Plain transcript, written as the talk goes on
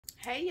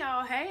Hey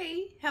y'all,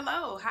 hey,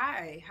 hello,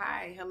 hi,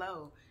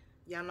 hello.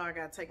 Y'all know I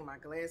gotta take my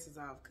glasses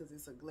off because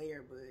it's a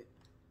glare, but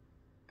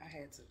I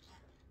had to.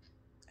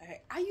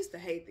 I used to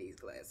hate these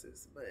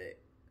glasses, but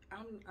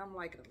I'm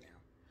liking them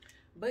now.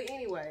 But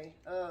anyway,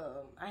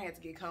 I had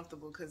to get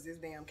comfortable because this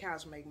damn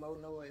couch make more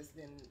noise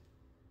than.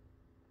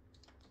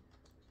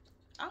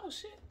 Oh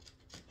shit.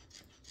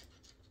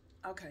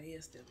 Okay,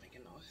 it's still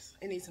making noise.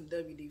 It needs some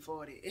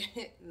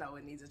WD-40. No,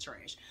 it needs a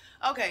trash.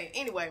 Okay,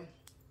 anyway,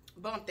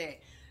 bump that.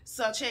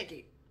 So check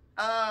it.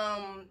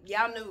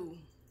 Y'all knew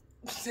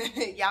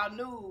y'all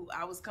knew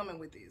I was coming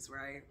with this,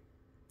 right?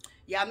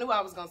 Y'all knew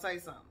I was gonna say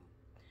something.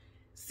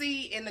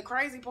 See, and the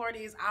crazy part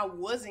is I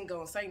wasn't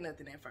gonna say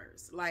nothing at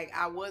first. Like,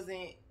 I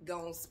wasn't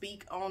gonna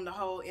speak on the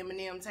whole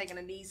Eminem taking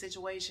a knee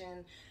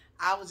situation.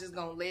 I was just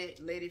gonna let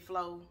it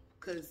flow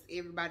because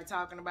everybody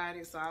talking about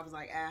it. So I was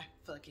like,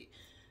 fuck it.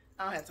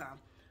 I don't have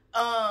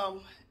time.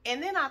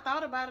 And then I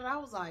thought about it. I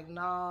was like,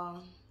 nah,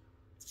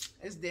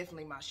 it's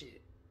definitely my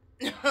shit.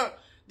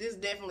 This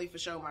definitely for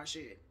sure my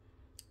shit.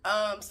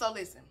 So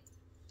listen.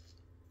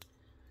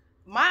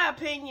 My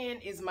opinion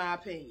is my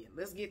opinion.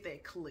 Let's get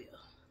that clear.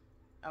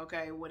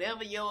 Okay,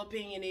 whatever your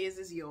opinion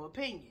is your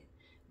opinion.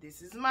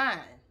 This is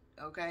mine.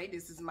 Okay,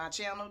 this is my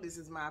channel. This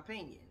is my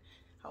opinion.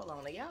 Hold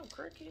on, are y'all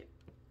crooked?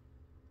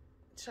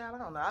 Child, I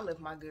don't know. I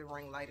left my good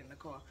ring light in the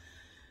car.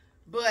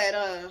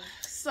 But,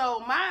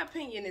 so my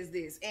opinion is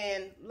this.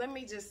 And let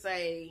me just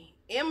say,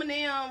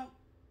 Eminem,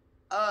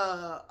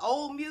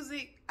 old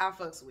music, I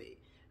fucks with.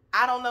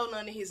 I don't know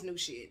none of his new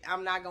shit.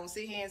 I'm not gonna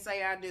sit here and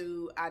say I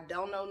do. I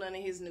don't know none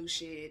of his new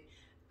shit.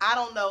 I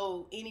don't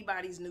know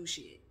anybody's new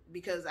shit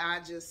because I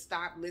just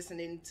stopped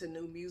listening to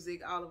new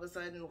music all of a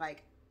sudden,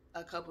 like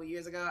a couple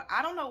years ago.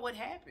 I don't know what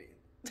happened.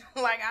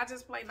 Like, I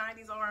just play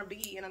 90s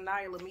R&B and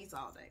Anaya Lamise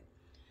all day.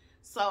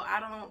 So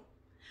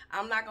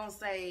I'm not gonna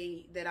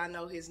say that I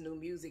know his new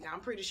music. I'm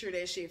pretty sure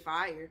that shit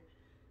fire,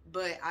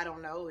 but I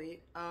don't know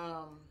it.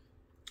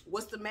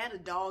 What's the matter,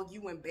 dog?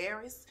 You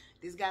embarrassed?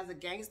 This guy's a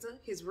gangster.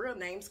 His real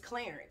name's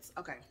Clarence.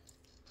 Okay.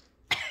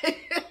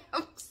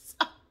 I'm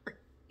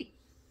sorry.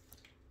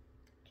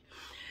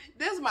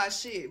 That's my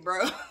shit,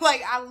 bro.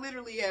 Like, I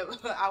literally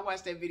I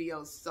watched that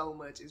video so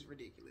much. It's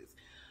ridiculous.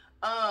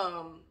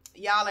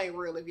 Y'all ain't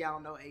real if y'all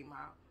don't know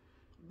EMINEM.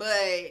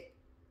 But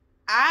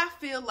I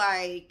feel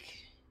like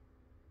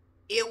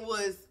it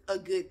was a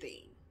good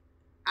thing.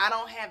 I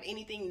don't have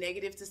anything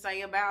negative to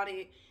say about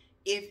it.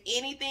 If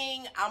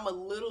anything, I'm a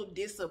little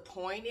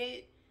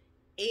disappointed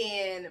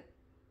in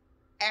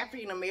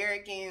African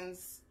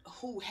Americans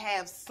who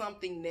have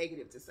something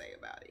negative to say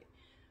about it.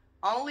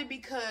 Only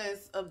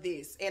because of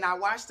this. And I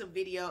watched a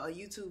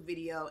YouTube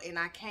video, and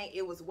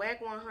it was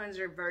Wack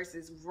 100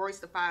 versus Royce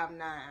the 5'9".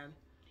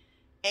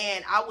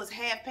 And I was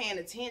half paying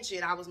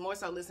attention. I was more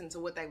so listening to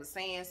what they were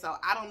saying. So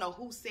I don't know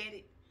who said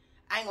it.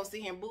 I ain't gonna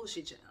sit here and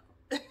bullshit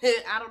y'all.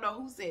 I don't know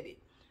who said it.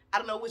 I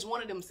don't know which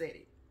one of them said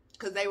it.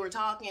 Because they were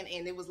talking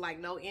and it was like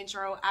no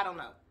intro. I don't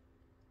know.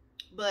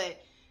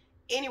 But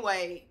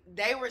anyway,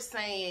 they were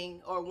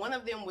saying, or one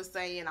of them was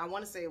saying, I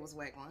want to say it was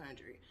Wack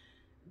 100,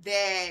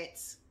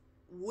 that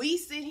we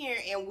sit here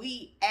and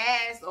we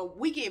ask, or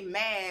we get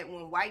mad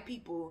when white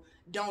people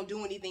don't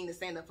do anything to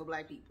stand up for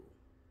black people.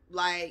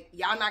 Like,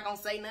 y'all not going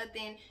to say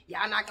nothing.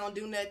 Y'all not going to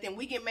do nothing.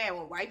 We get mad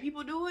when white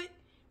people do it.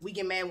 We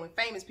get mad when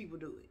famous people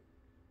do it.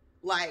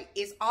 Like,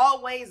 it's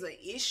always an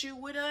issue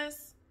with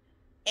us.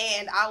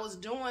 And I was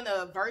doing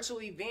a virtual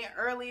event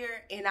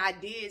earlier, and I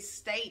did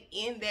state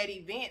in that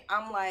event,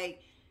 I'm like,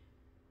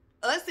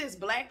 us as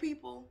black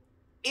people,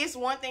 it's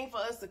one thing for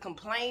us to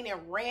complain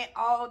and rant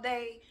all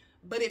day,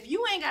 but if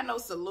you ain't got no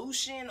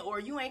solution or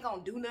you ain't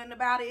gonna do nothing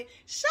about it,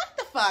 shut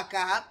the fuck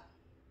up.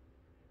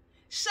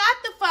 Shut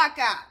the fuck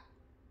up.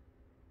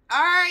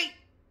 All right?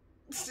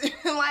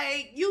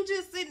 Like, you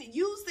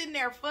sitting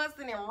there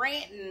fussing and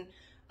ranting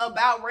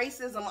about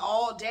racism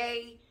all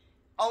day,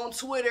 on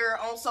Twitter,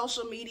 on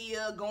social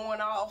media,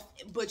 going off,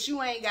 but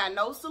you ain't got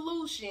no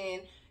solution.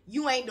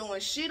 You ain't doing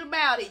shit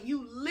about it.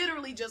 You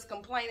literally just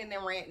complaining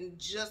and ranting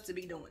just to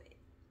be doing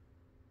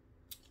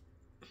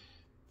it.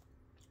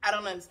 I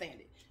don't understand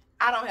it.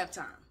 I don't have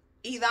time.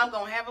 Either I'm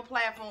going to have a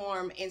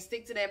platform and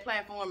stick to that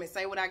platform and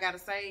say what I got to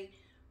say,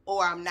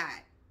 or I'm not.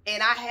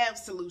 And I have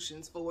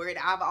solutions for it.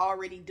 I've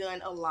already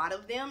done a lot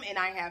of them, and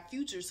I have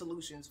future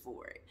solutions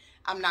for it.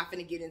 I'm not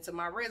going to get into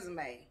my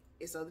resume.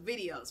 It's other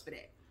videos for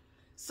that.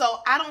 So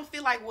I don't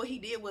feel like what he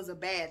did was a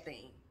bad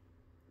thing,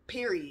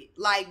 period.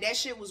 Like, that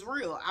shit was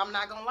real. I'm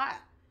not gonna lie.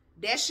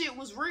 That shit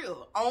was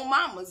real on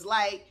mamas.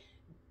 Like,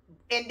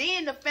 and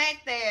then the fact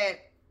that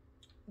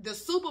the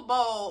Super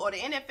Bowl or the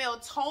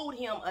NFL told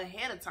him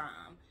ahead of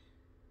time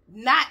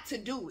not to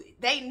do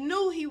it. They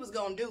knew he was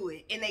gonna do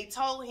it, and they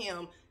told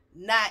him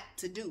not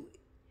to do it.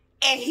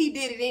 And he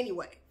did it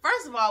anyway.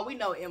 First of all, we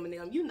know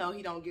Eminem. You know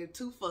he don't give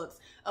two fucks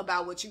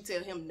about what you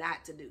tell him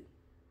not to do.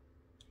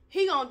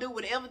 He gonna do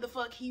whatever the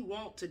fuck he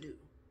want to do.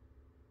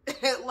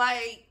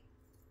 Like,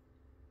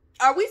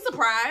 are we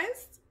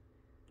surprised?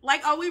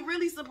 Like, are we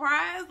really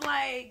surprised?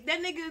 Like,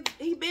 that nigga,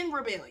 he been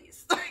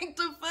rebellious. Like,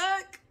 the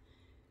fuck?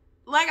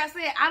 Like I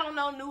said, I don't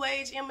know new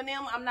age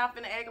Eminem. I'm not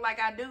finna act like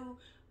I do.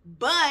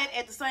 But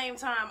at the same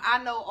time,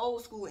 I know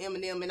old school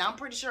Eminem, and I'm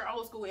pretty sure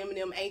old school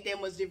Eminem ain't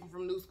that much different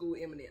from new school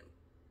Eminem.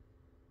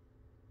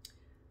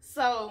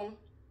 So,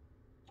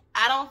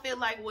 I don't feel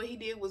like what he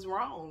did was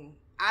wrong.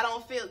 I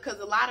don't feel, because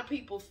a lot of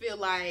people feel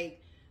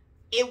like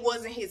it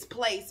wasn't his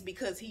place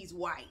because he's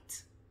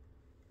white.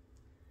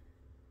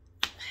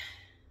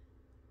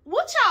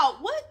 What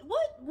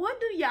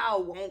do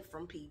y'all want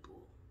from people?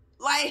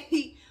 Like,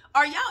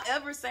 are y'all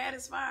ever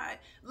satisfied?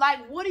 Like,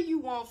 what do you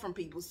want from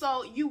people?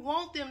 So you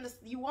want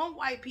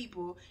white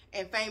people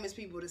and famous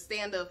people to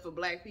stand up for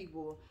black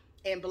people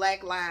and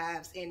black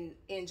lives and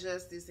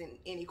injustice and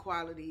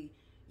inequality.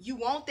 You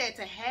want that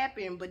to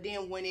happen, but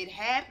then when it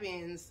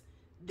happens,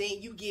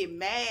 then you get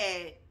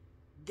mad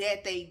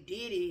that they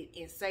did it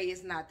and say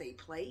it's not their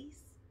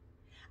place.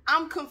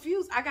 I'm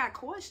confused. I got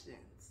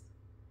questions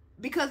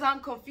because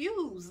I'm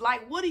confused.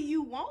 Like, what do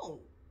you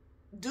want?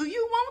 Do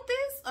you want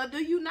this or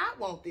do you not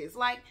want this?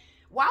 Like,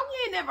 why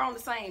we ain't never on the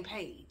same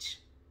page?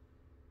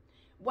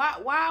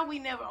 Why are we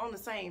never on the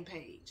same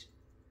page?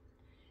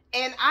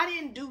 And I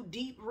didn't do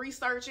deep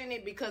research in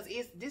it because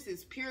this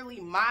is purely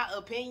my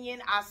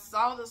opinion. I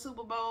saw the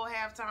Super Bowl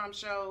halftime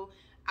show.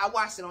 I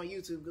watched it on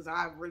YouTube because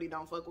I really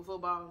don't fuck with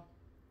football.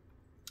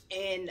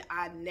 And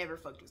I never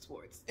fucked with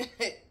sports,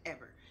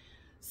 ever.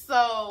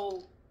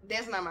 So,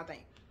 that's not my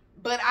thing.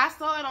 But I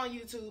saw it on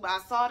YouTube. I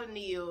saw the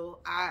kneel.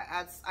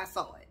 I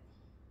saw it.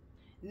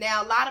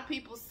 Now, a lot of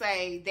people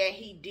say that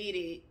he did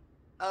it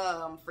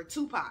for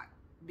Tupac.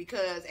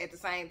 Because at the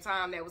same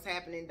time that was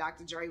happening,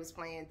 Dr. Dre was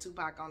playing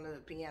Tupac on the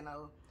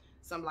piano.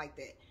 Something like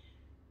that.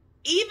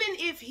 Even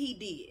if he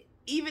did,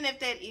 even if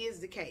that is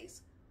the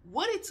case,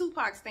 what did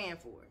Tupac stand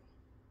for?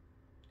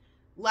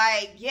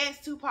 Like, yes,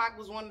 Tupac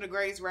was one of the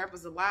greatest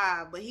rappers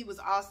alive, but he was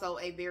also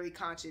a very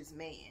conscious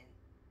man.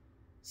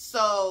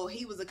 So,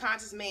 he was a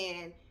conscious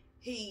man.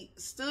 He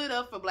stood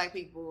up for black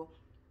people.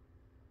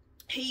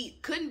 He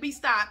couldn't be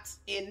stopped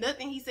in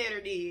nothing he said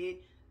or did.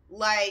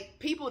 Like,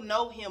 people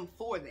know him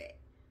for that.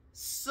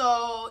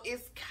 So,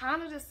 it's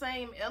kind of the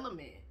same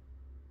element.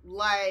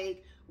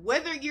 Like,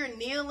 whether you're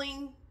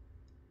kneeling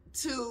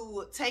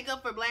to take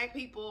up for black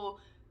people,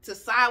 to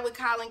side with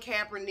Colin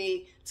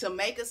Kaepernick, to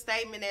make a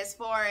statement as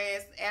far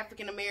as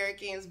African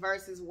Americans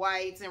versus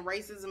whites and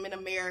racism in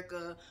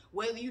America,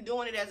 whether you're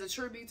doing it as a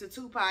tribute to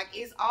Tupac,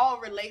 it's all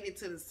related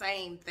to the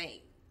same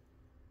thing.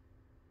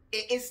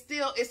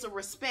 It's a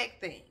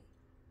respect thing.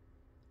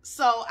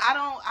 So I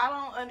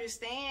don't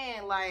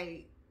understand,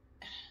 like,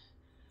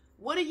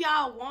 what do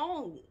y'all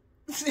want?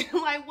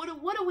 Like,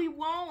 what do we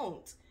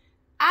want?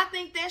 I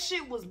think that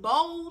shit was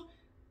bold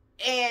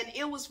and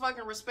it was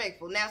fucking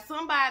respectful. Now,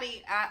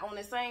 somebody on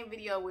the same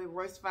video with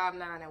Royce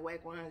 5'9" and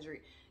Wack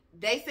 100,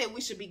 they said we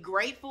should be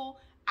grateful.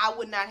 I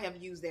would not have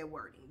used that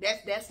wording.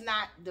 That's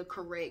not the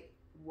correct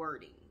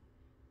wording.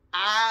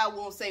 I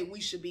won't say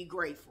we should be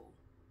grateful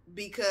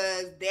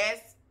because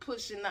that's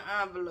pushing the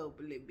envelope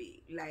a little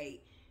bit.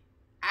 Like,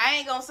 I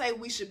ain't gonna say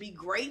we should be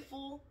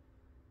grateful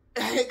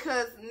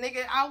because,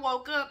 nigga, I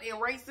woke up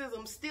and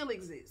racism still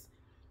exists.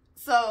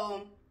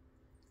 So,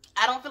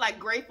 I don't feel like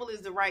grateful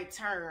is the right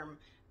term.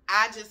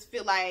 I just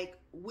feel like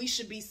we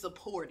should be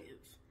supportive.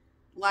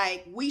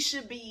 Like, we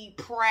should be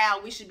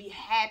proud. We should be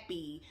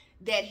happy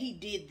that he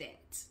did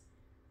that.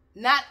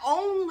 Not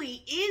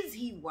only is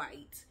he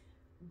white,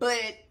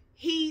 but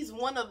he's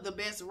one of the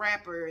best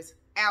rappers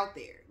out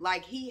there.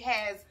 Like, he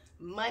has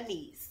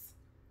monies.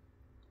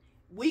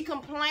 We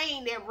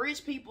complain that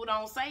rich people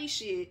don't say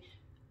shit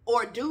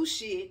or do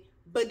shit,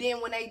 but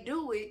then when they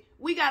do it,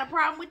 we got a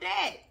problem with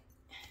that.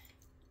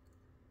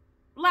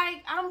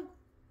 Like,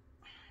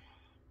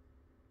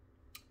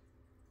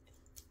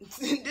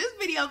 this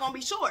video gonna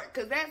be short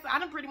because I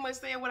done pretty much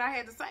said what I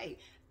had to say.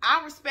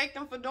 I respect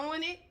him for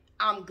doing it.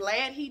 I'm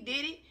glad he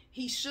did it.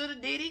 He should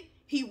have did it.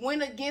 He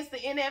went against the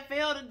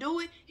NFL to do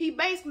it. He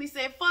basically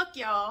said, fuck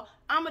y'all,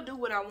 I'm gonna do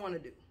what I want to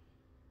do.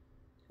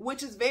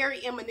 Which is very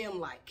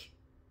Eminem-like.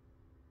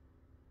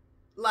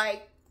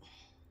 Like,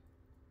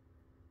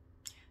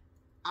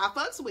 I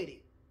fucks with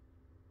it.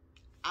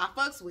 I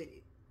fucks with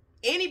it.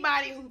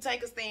 Anybody who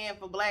take a stand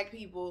for black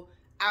people,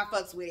 I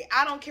fucks with it.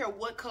 I don't care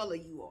what color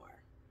you are.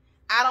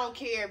 I don't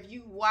care if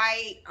you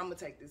white. I'm going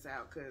to take this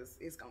out because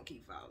it's going to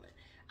keep falling.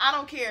 I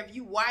don't care if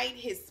you white,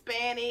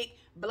 Hispanic,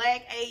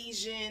 black,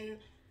 Asian.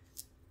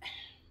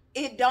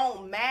 It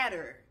don't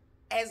matter.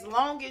 As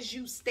long as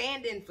you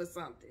standing for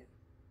something.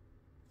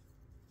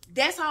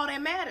 That's all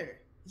that matters.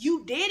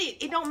 You did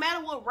it. It don't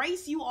matter what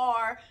race you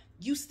are.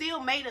 You still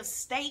made a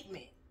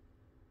statement.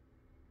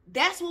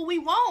 That's what we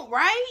want,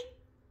 right?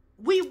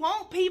 We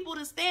want people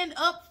to stand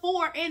up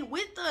for and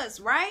with us,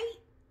 right?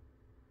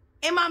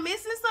 Am I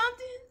missing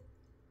something?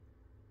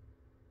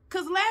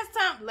 Because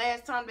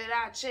last time that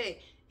I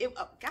checked,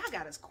 I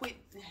got us quit.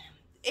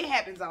 It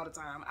happens all the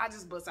time. I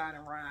just bust out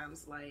in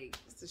rhymes. Like,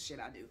 it's the shit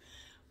I do.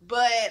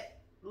 But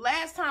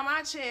last time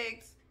I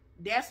checked,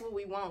 that's what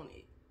we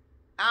wanted.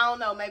 I don't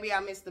know. Maybe I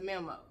missed the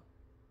memo.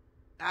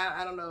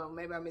 I don't know.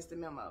 Maybe I missed the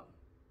memo.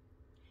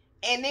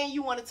 And then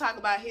you want to talk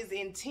about his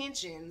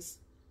intentions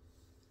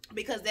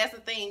Because that's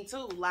the thing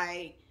too.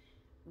 Like,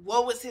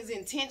 what was his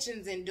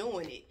intentions in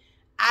doing it?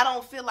 I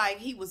don't feel like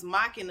he was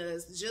mocking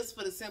us just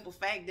for the simple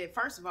fact that,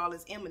 first of all,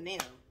 it's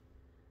Eminem.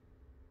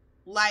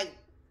 Like,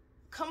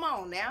 come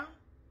on now.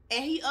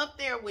 And he up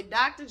there with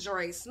Dr.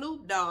 Dre,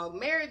 Snoop Dogg,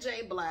 Mary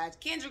J. Blige,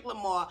 Kendrick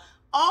Lamar,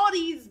 all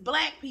these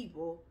black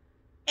people.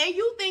 And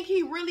you think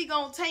he really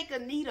gonna take a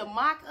knee to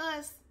mock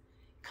us?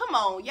 Come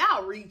on,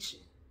 y'all reaching.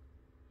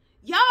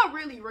 Y'all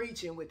really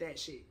reaching with that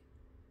shit.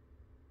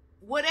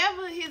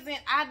 Whatever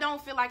I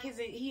don't feel like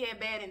he had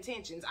bad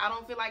intentions. I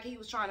don't feel like he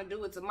was trying to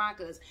do it to mock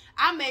us.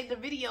 I made the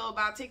video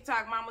about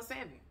TikTok Mama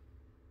 7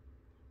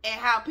 and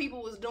how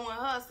people was doing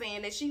her,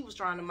 saying that she was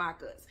trying to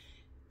mock us.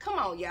 Come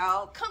on,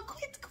 y'all.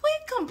 Quit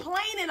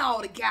complaining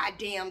all the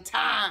goddamn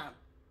time.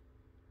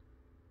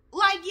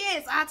 Like,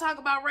 yes, I talk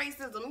about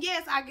racism.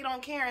 Yes, I get on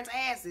Karen's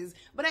asses.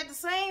 But at the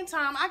same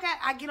time,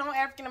 I get on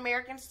African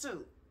Americans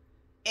too.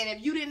 And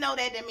if you didn't know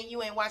that, that means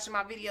you ain't watching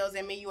my videos.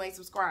 That means you ain't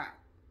subscribed.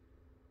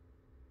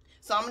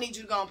 So I'm going to need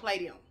you to go and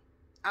play them.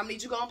 I'm going to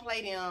need you to go and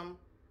play them.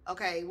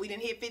 Okay, we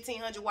didn't hit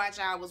 1,500 watch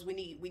hours. We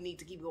need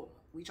to keep going.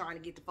 We trying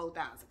to get to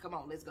 4,000. Come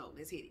on, let's go.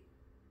 Let's hit it.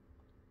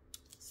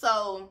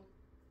 So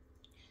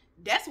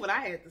that's what I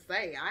had to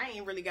say. I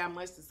ain't really got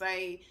much to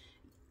say.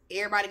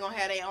 Everybody gonna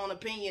have their own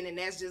opinion, and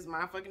that's just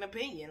my fucking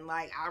opinion.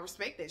 Like, I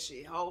respect that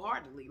shit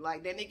wholeheartedly.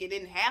 Like, that nigga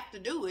didn't have to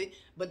do it,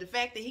 but the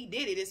fact that he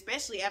did it,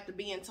 especially after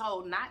being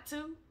told not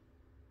to,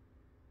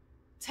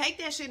 take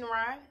that shit and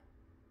ride.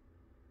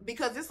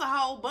 Because it's a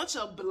whole bunch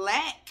of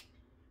black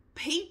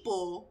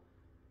people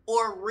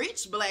or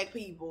rich black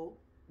people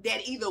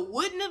that either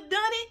wouldn't have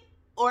done it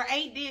or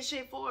ain't did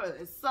shit for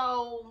us.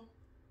 So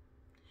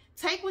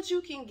take what you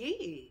can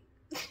get.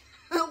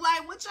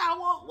 Like, what y'all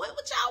want? What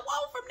y'all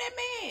want from that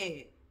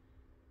man?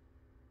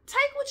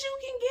 Take what you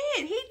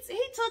can get.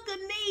 He took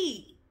a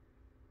knee.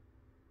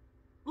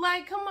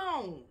 Like, come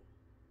on.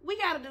 We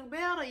got to do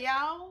better,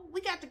 y'all.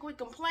 We got to quit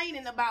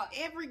complaining about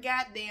every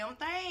goddamn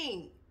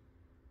thing.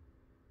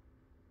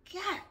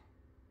 God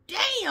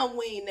damn,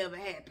 we ain't never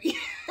happy.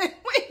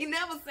 We ain't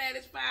never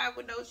satisfied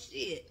with no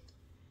shit.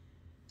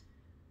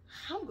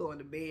 I'm going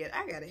to bed.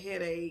 I got a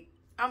headache.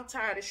 I'm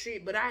tired of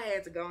shit, but I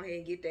had to go ahead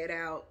and get that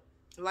out.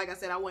 Like I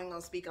said, I wasn't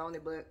going to speak on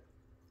it, but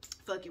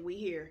fuck it, we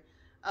here.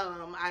 I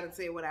done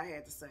said what I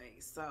had to say.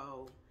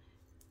 So,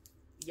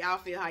 y'all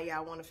feel how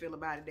y'all want to feel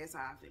about it. That's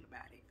how I feel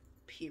about it.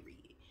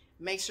 Period.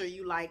 Make sure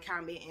you like,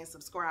 comment, and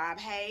subscribe.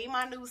 Hey,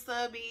 my new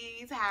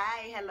subbies.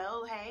 Hi,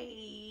 hello,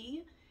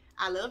 hey.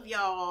 I love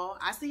y'all.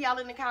 I see y'all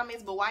in the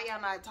comments, but why y'all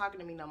not talking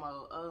to me no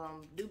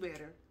more? Do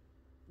better.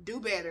 Do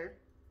better.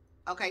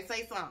 Okay,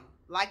 say something.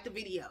 Like the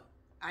video.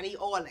 I need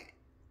all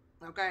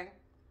that. Okay?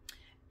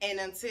 And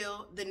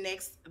until the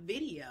next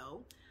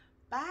video,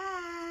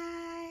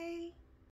 bye.